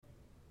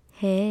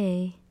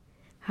Hey,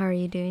 how are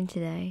you doing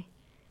today?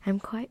 I'm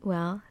quite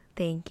well,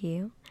 thank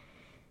you.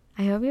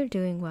 I hope you're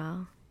doing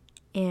well.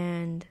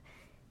 And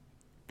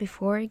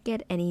before I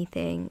get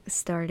anything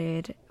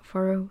started,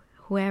 for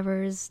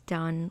whoever's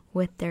done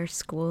with their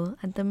school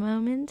at the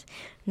moment,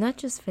 not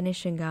just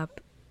finishing up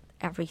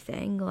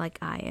everything like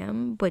I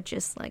am, but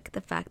just like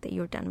the fact that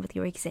you're done with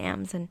your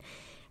exams and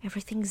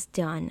everything's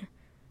done.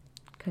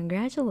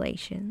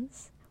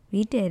 Congratulations.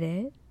 We did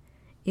it.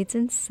 It's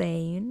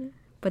insane.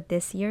 But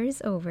this year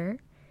is over.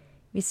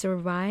 We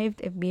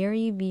survived a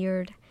very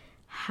weird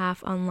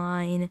half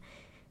online,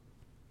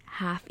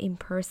 half in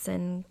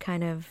person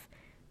kind of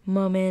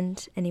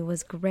moment, and it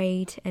was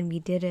great, and we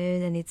did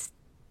it, and it's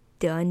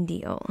done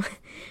deal.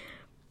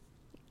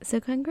 So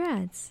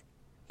congrats.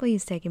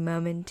 Please take a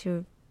moment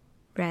to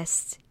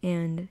rest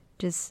and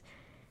just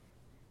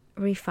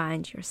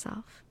refine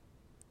yourself.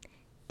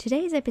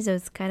 Today's episode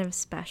is kind of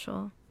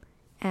special,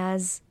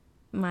 as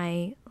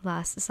my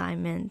last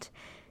assignment,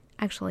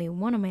 actually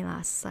one of my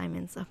last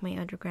assignments of my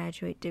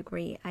undergraduate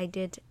degree, I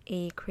did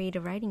a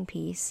creative writing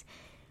piece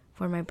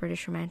for my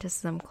British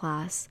Romanticism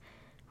class,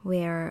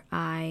 where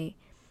I,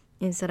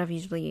 instead of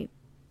usually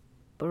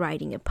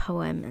writing a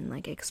poem and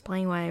like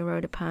explain why I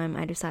wrote a poem,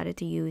 I decided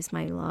to use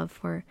my love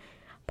for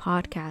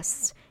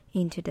podcasts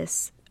into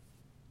this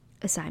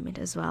assignment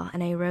as well.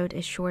 And I wrote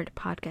a short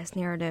podcast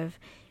narrative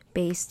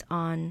based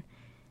on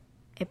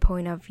a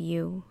point of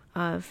view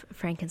of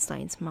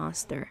Frankenstein's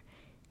monster,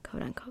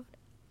 quote unquote.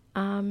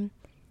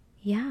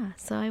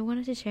 So I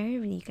wanted to share it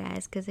with you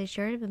guys because I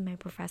shared it with my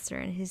professor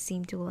and he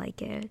seemed to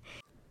like it.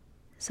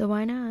 So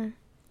why not?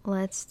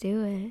 Let's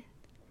do it.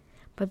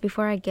 But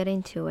before I get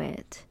into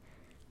it,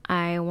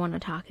 I want to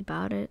talk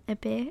about it a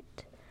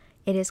bit.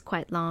 It is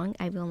quite long.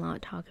 I will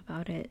not talk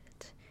about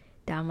it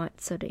that much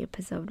so the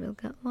episode will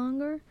get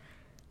longer.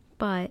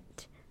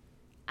 But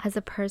as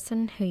a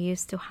person who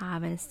used to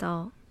have and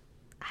still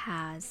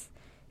has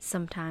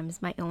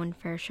sometimes my own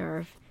fair share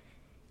of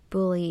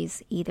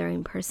bullies, either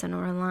in person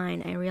or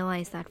online, I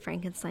realized that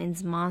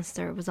Frankenstein's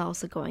monster was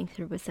also going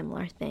through a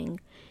similar thing,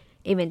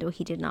 even though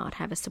he did not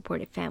have a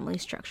supportive family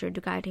structure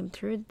to guide him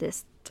through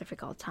this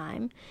difficult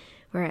time,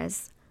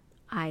 whereas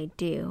I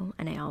do,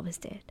 and I always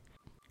did.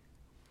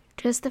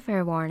 Just a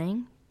fair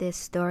warning, this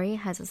story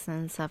has a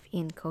sense of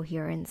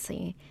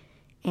incoherency,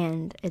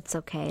 and it's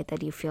okay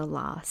that you feel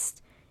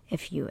lost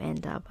if you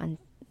end up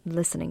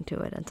listening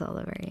to it until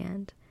the very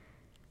end,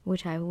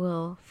 which I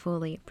will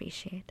fully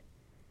appreciate.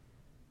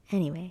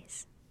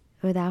 Anyways,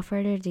 without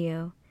further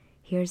ado,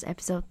 here's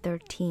episode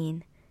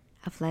 13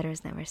 of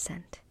Letters Never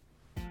Sent.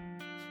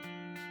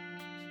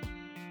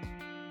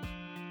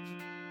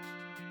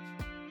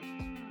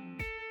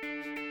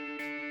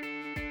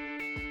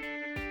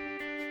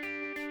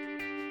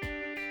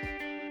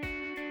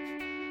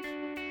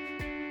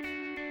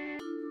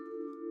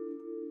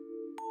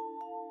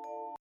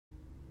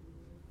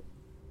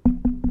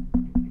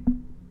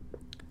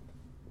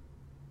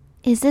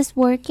 Is this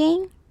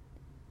working?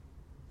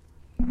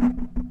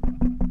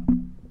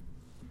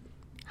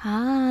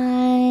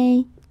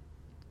 Hi.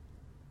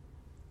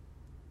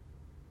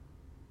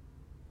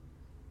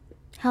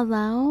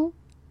 Hello?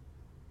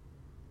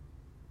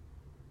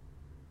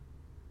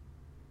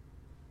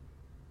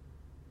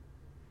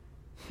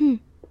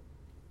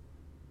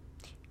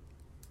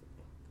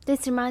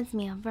 This reminds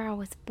me of where I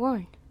was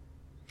born.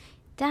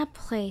 That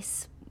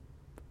place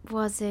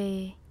was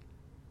a...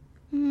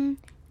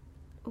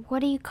 what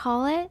do you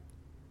call it?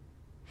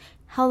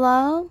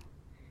 Hello?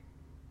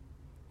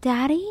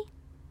 Daddy?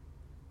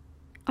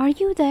 Are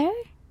you there?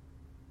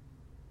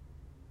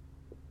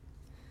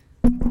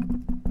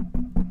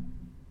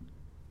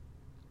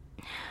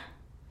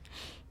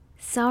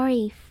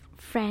 Sorry,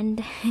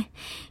 friend.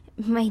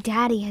 My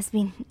daddy has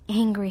been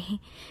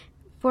angry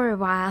for a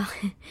while,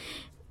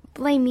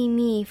 blaming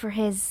me for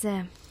his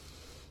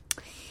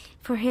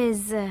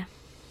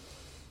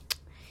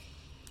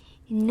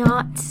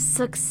not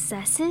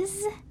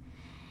successes.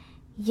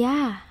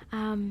 Yeah,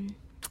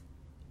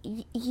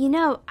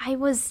 I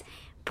was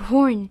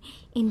born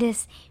in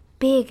this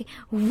big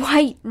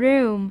white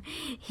room.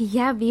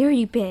 Yeah,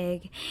 very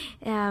big.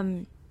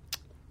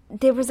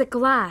 There was a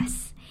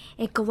glass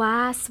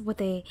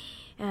with a,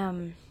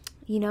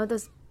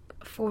 those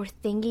four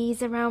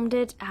thingies around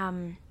it.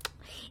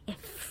 A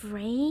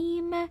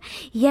frame.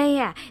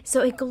 Yeah.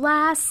 So a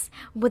glass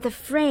with a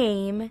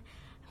frame,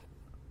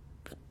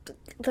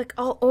 like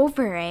all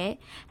over it,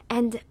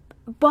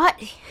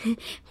 but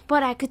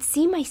I could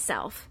see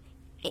myself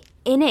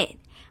in it,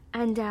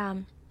 and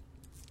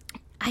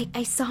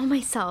I saw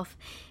myself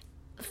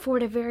for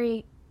the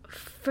very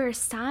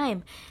first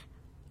time.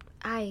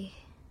 I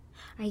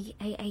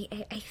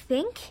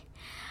think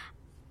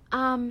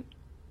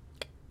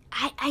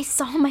I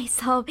saw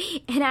myself,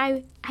 and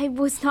I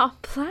was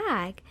not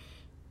black,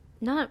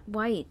 not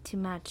white to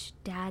match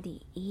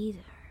Daddy either.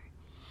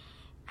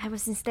 I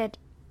was instead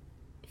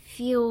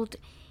filled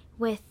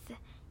with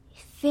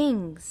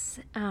things,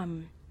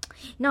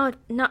 not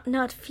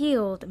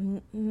filled,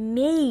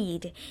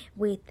 made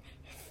with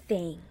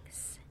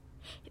things.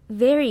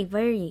 Very,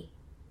 very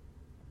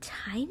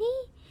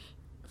tiny,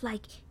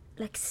 like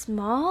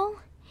small,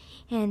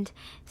 and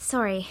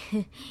sorry,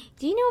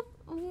 do you know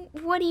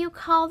what do you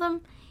call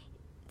them?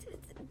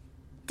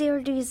 There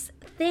are these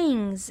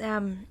things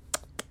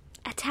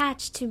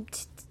attached to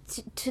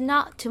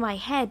not to my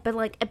head, but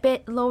like a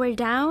bit lower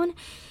down.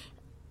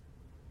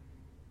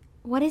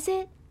 What is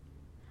it?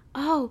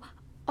 Oh,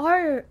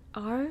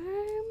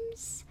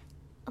 arms,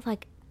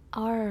 like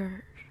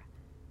how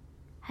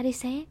do you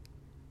say it?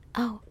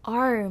 Oh,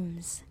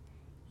 arms.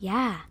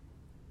 Yeah,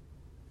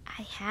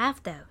 I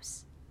have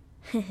those.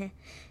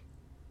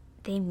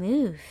 They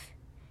move.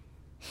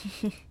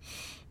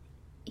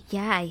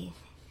 Yeah,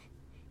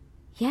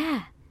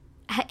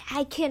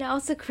 I can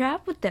also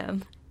grab with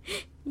them.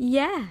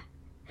 Yeah.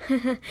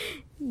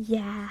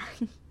 Yeah.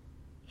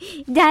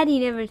 Daddy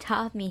never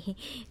taught me,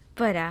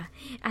 but I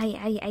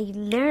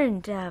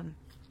learned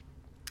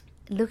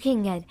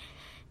looking at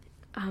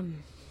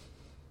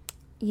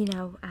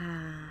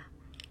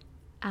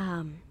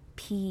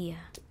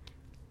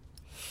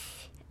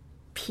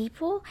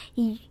people.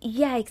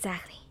 Yeah,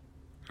 exactly.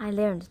 I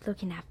learned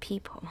looking at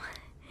people.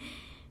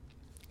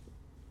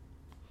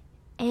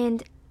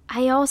 And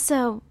I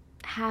also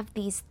have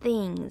these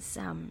things,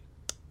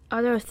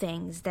 other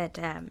things that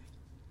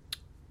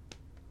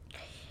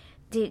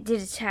did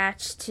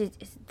attach to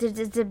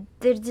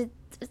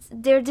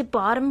they're the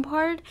bottom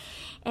part,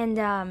 and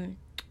I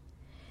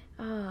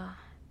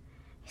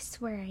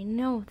swear I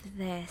know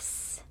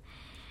this.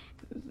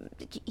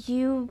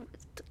 You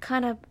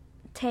kind of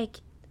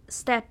take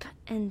step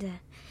and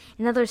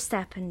another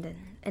step and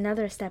then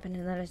another step and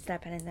another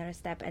step and another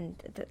step, and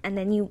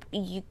then you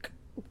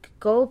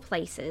go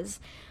places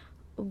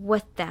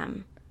with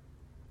them.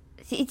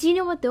 Do you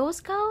know what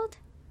those called?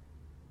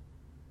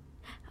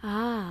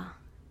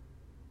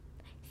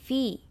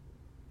 Feet.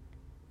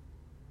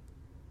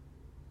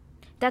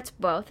 That's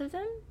both of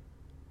them?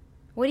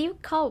 What do you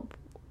call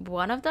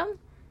one of them?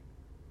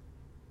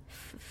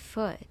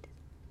 Foot.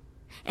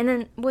 And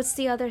then what's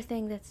the other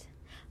thing that's...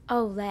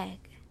 Oh, leg.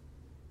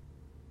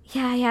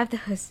 Yeah, I have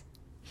those.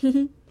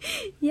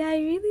 Yeah, I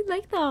really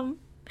like them.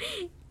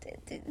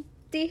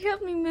 They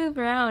help me move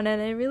around,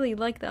 and I really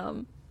like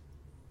them.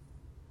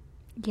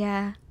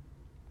 Yeah.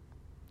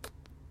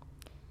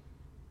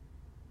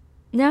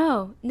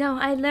 No,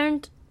 I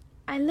learned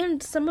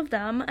some of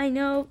them. I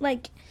know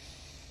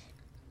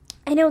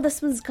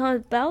this one's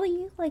called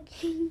belly, like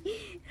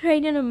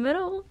right in the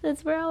middle.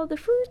 That's where all the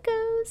food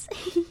goes.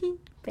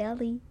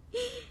 Belly.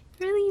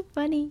 Really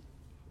funny.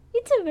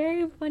 It's a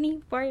very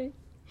funny part.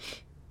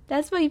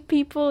 That's why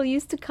people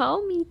used to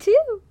call me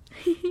too.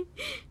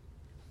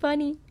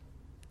 Funny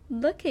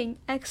looking,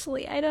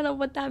 actually. I don't know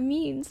what that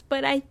means,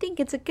 but I think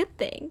it's a good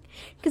thing,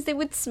 because they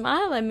would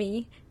smile at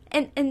me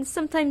and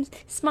sometimes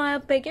smile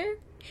bigger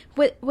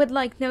with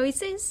like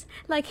noises,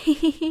 like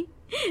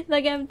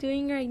like I'm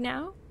doing right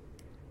now.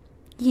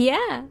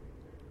 Yeah,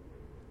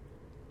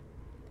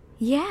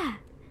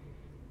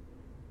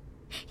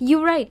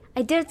 you're right.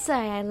 I did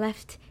say I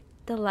left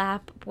the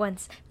lab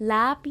once.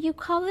 Lab, you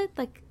call it,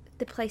 like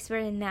the place we're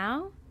in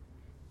now?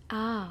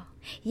 Oh,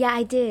 yeah,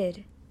 I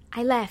did.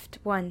 I left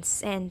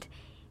once, and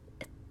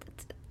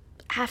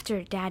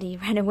after Daddy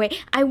ran away,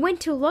 I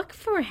went to look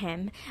for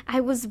him. I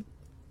was,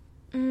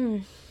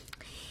 I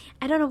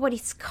don't know what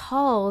it's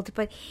called,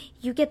 but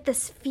you get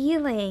this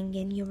feeling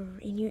in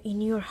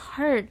your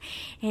heart,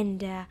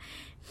 and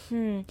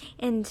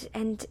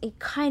it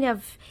kind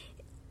of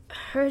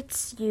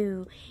hurts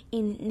you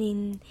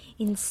in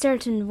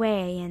certain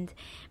way, and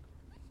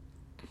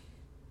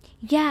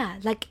yeah,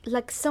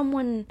 like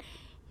someone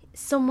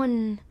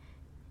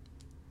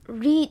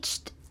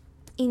reached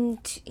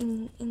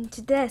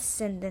into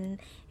this and then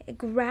it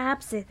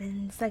grabs it,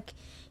 and it's like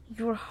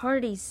your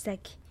heart is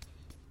like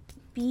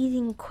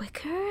beating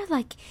quicker,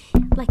 like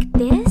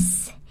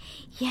this.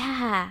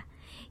 Yeah.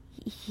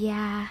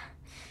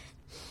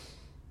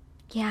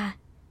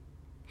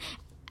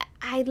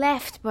 I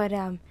left, but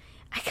I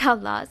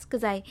got lost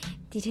because I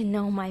didn't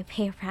know my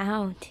way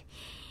around,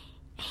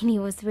 and it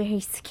was very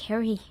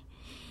scary.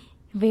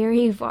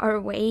 Very far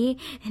away,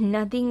 and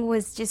nothing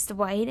was just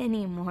white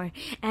anymore,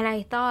 and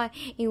I thought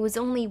it was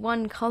only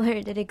one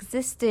color that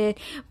existed,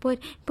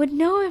 but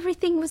no,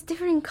 everything was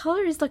different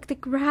colors. Like the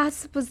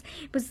grass was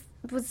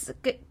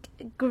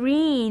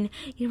green,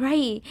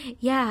 right?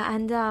 Yeah.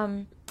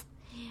 And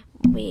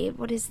wait,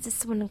 what is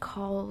this one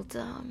called?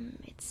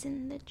 It's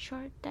in the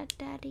chart that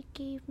Daddy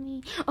gave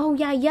me. Oh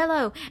yeah,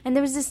 yellow. And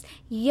there was this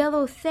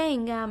yellow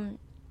thing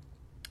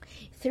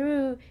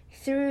through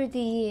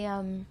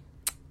the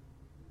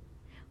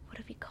what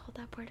do we call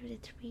that part of the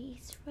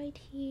trees right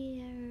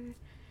here?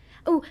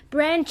 Oh,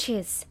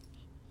 branches.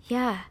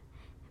 Yeah,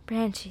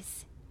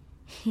 branches.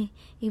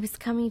 It was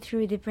coming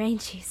through the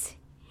branches,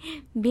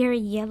 very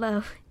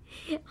yellow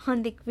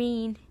on the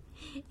green,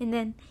 and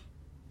then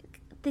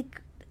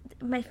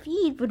my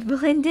feet would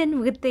blend in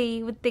with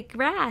the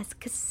grass.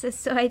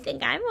 So I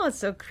think I'm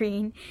also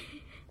green,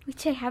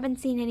 which I haven't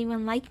seen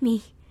anyone like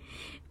me,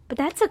 but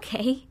that's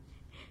okay.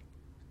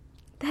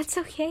 That's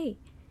okay.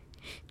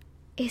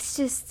 It's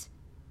just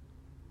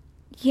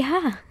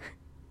Yeah.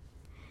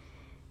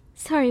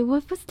 Sorry,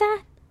 what was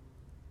that?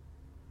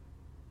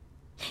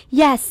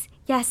 Yes,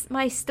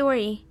 my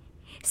story.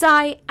 So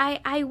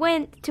I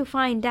went to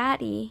find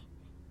Daddy.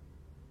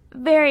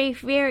 Very,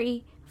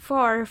 very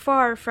far,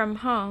 far from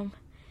home.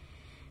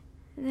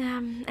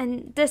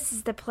 And this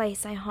is the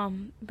place I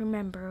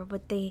remember,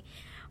 with the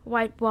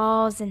white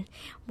walls and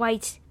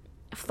white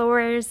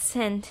floors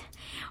and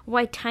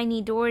white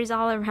tiny doors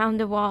all around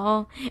the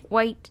wall,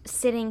 white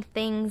sitting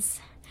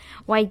things,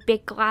 white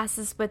big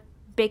glasses with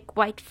big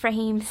white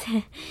frames.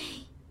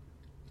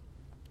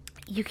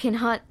 You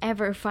cannot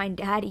ever find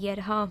Daddy at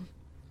home.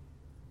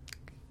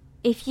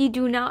 If you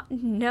do not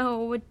know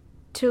what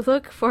to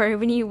look for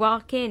when you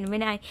walk in,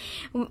 when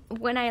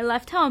I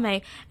left home,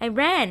 I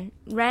ran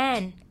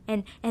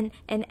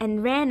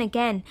and ran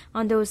again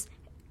on those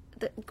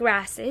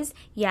grasses,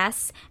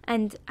 yes,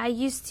 and I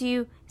used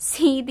to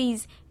see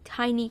these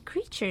tiny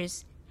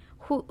creatures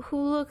who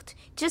looked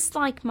just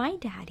like my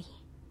daddy.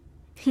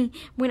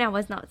 When I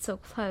was not so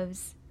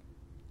close,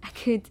 I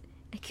could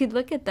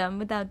look at them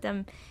without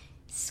them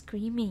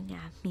screaming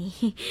at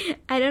me.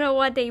 I don't know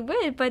what they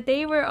would, but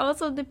they were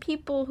also the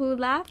people who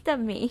laughed at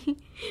me.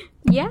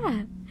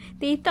 Yeah,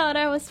 they thought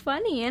I was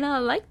funny and I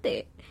liked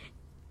it.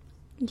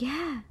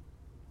 Yeah.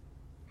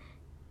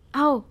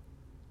 Oh,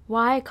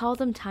 why I call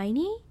them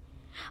tiny?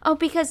 Oh,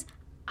 because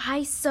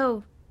I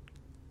so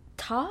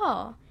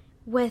tall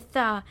with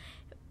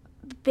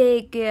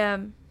big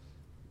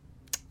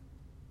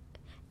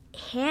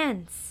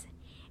hands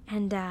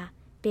and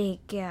big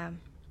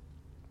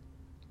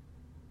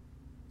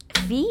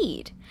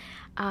feet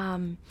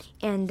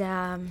and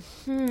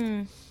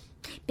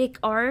big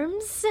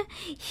arms.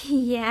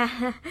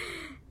 Yeah.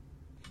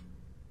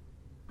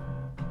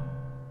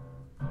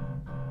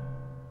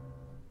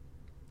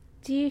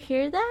 Do you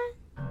hear that?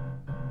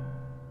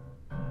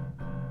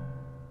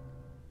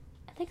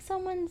 I think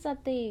someone's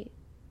at the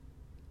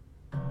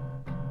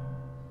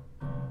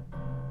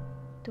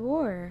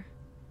door.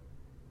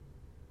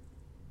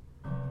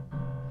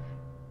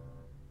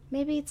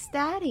 Maybe it's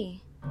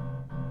Daddy.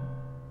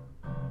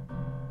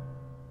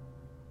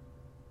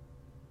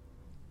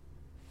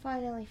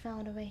 Finally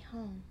found a way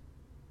home.